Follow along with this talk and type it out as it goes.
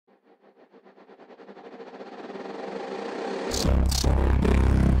Hey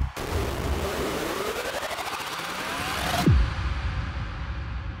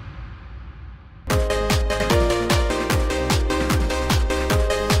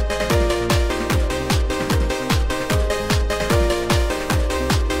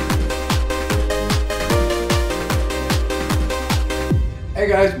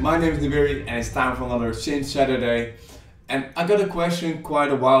guys, my name is Groovy and it's time for another Synth Saturday. And I got a question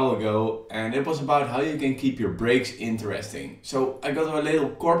quite a while ago and it was about how you can keep your breaks interesting. So I got a little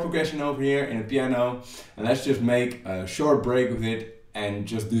chord progression over here in the piano and let's just make a short break with it and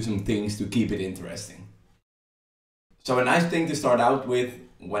just do some things to keep it interesting. So a nice thing to start out with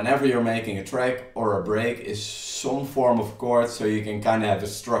whenever you're making a track or a break is some form of chord so you can kind of have a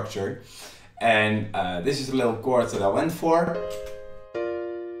structure. And this is a little chord that I went for.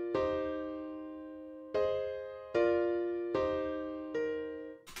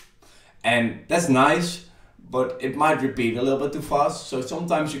 And that's nice, but it might repeat a little bit too fast. So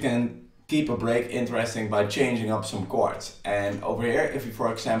sometimes you can keep a break interesting by changing up some chords. And over here, if you,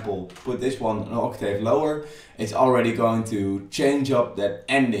 for example, put this one an octave lower, it's already going to change up that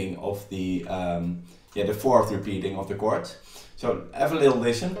ending of the fourth repeating of the chord. So have a little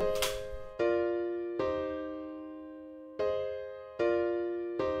listen.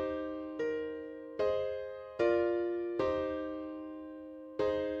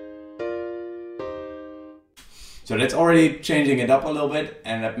 So that's already changing it up a little bit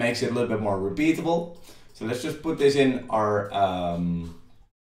and that makes it a little bit more repeatable. So let's just put this in our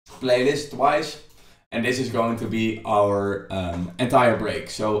playlist twice. And this is going to be our entire break.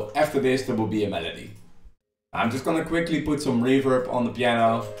 So after this there will be a melody. I'm just gonna quickly put some reverb on the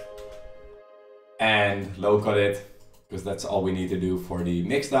piano and low cut it, because that's all we need to do for the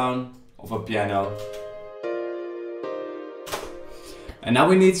mix down of a piano. And now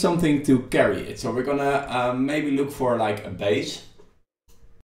we need something to carry it. So we're gonna maybe look for like a bass.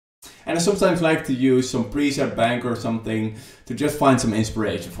 And I sometimes like to use some preset bank or something to just find some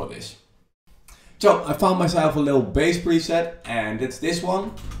inspiration for this. So I found myself a little bass preset and it's this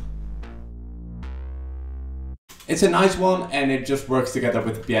one. It's a nice one and it just works together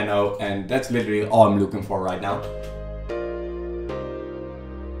with the piano and that's literally all I'm looking for right now.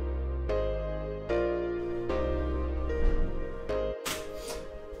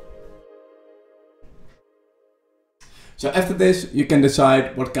 So after this, you can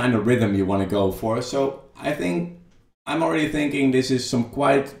decide what kind of rhythm you want to go for. So I'm already thinking this is some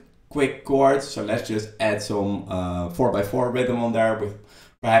quite quick chords. So let's just add some 4x4 rhythm on there with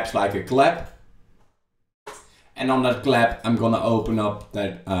perhaps like a clap. And on that clap, I'm gonna open up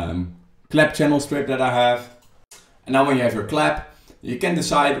that clap channel strip that I have. And now when you have your clap, you can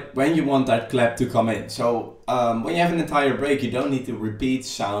decide when you want that clap to come in. So when you have an entire break, you don't need to repeat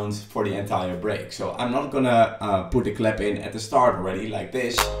sounds for the entire break. So I'm not gonna put the clap in at the start already like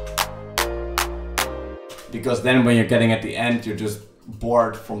this. Because then when you're getting at the end, you're just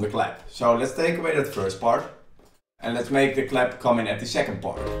bored from the clap. So let's take away that first part. And let's make the clap come in at the second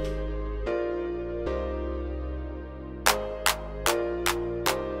part.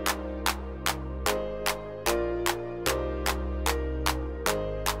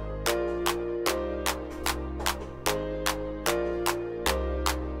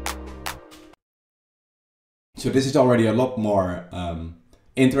 So this is already a lot more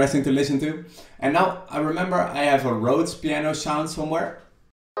interesting to listen to. And now I remember I have a Rhodes piano sound somewhere.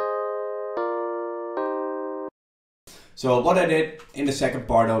 So what I did in the second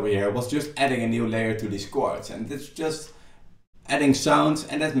part over here was just adding a new layer to these chords. And it's just adding sounds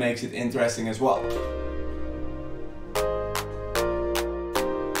and that makes it interesting as well.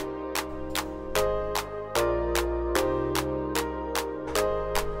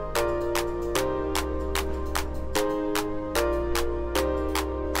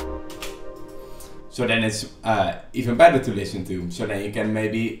 So then it's even better to listen to. So then you can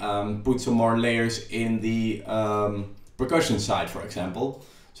maybe put some more layers in the percussion side, for example.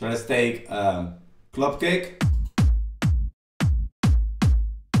 So let's take club kick.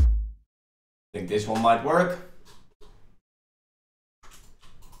 I think this one might work.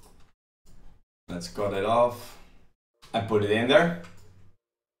 Let's cut it off and put it in there.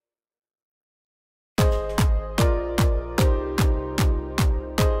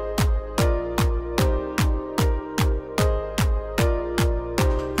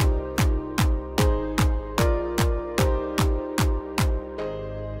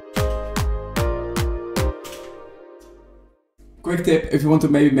 Quick tip, if you want to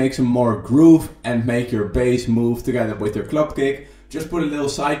maybe make some more groove and make your bass move together with your club kick, just put a little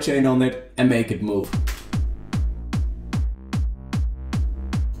sidechain on it and make it move.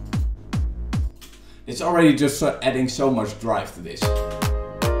 It's already just adding so much drive to this.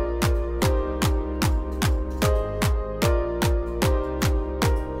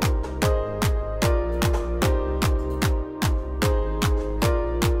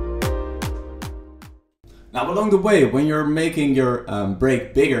 Now along the way, when you're making your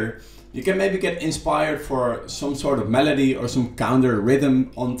break bigger, you can maybe get inspired for some sort of melody or some counter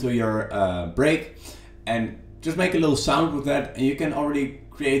rhythm onto your break and just make a little sound with that, and you can already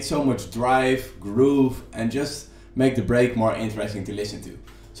create so much drive, groove, and just make the break more interesting to listen to.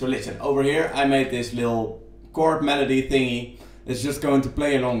 So listen, over here I made this little chord melody thingy that's just going to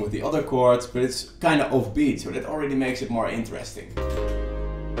play along with the other chords, but it's kind of offbeat, so that already makes it more interesting.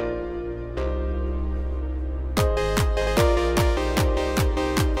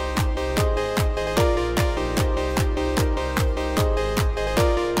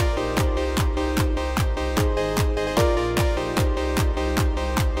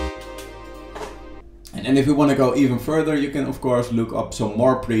 And if you want to go even further, you can of course look up some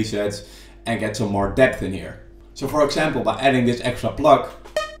more presets and get some more depth in here. So for example, by adding this extra plug,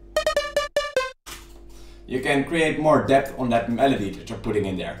 you can create more depth on that melody that you're putting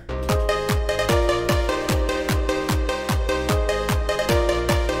in there.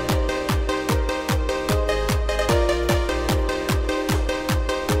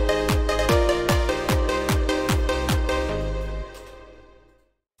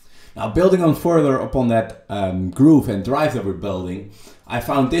 Now building on further upon that groove and drive that we're building, I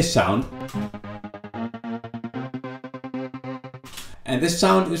found this sound. And this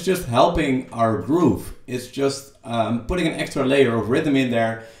sound is just helping our groove. It's just putting an extra layer of rhythm in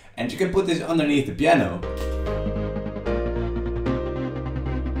there, and you can put this underneath the piano.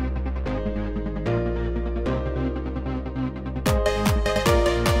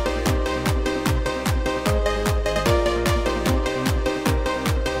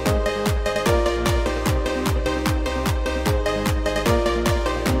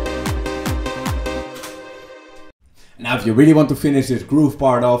 Now if you really want to finish this groove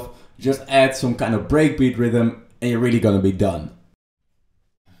part off, just add some kind of breakbeat rhythm and you're really gonna be done.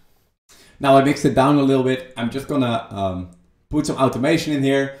 Now I mixed it down a little bit. I'm just gonna put some automation in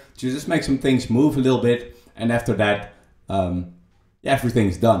here to just make some things move a little bit, and after that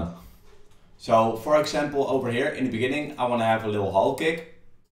everything's done. So for example, over here in the beginning I want to have a little hall kick,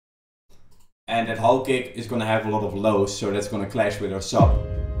 and that hall kick is going to have a lot of lows, so that's going to clash with our sub.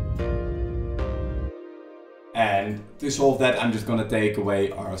 And to solve that, I'm just going to take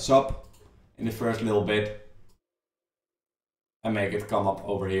away our sub in the first little bit and make it come up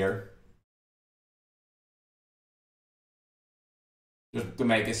over here, just to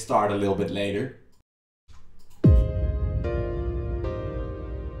make it start a little bit later.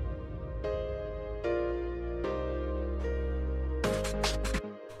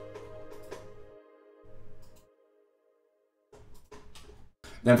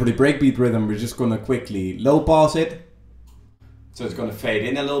 Then for the breakbeat rhythm, we're just gonna quickly low pass it. So it's gonna fade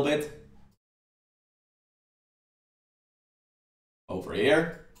in a little bit. Over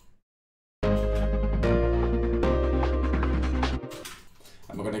here. And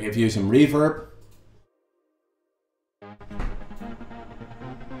we're gonna give you some reverb.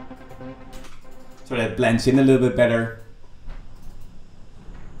 So that blends in a little bit better.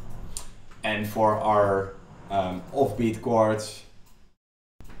 And for our offbeat chords,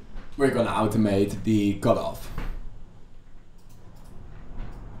 we're gonna automate the cutoff.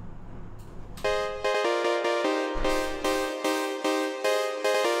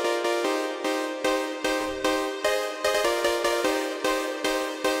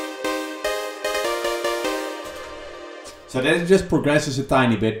 So that just progresses a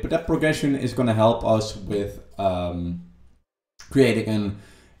tiny bit, but that progression is gonna help us with creating an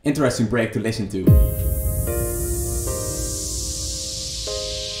interesting break to listen to.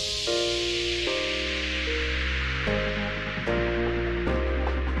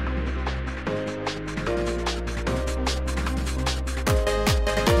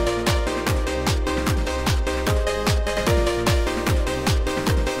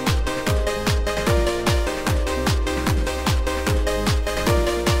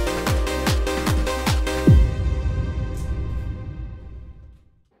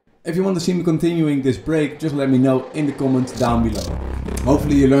 If you want to see me continuing this break, just let me know in the comments down below.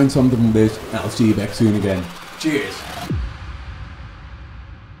 Hopefully you learned something from this, and I'll see you back soon again. Cheers!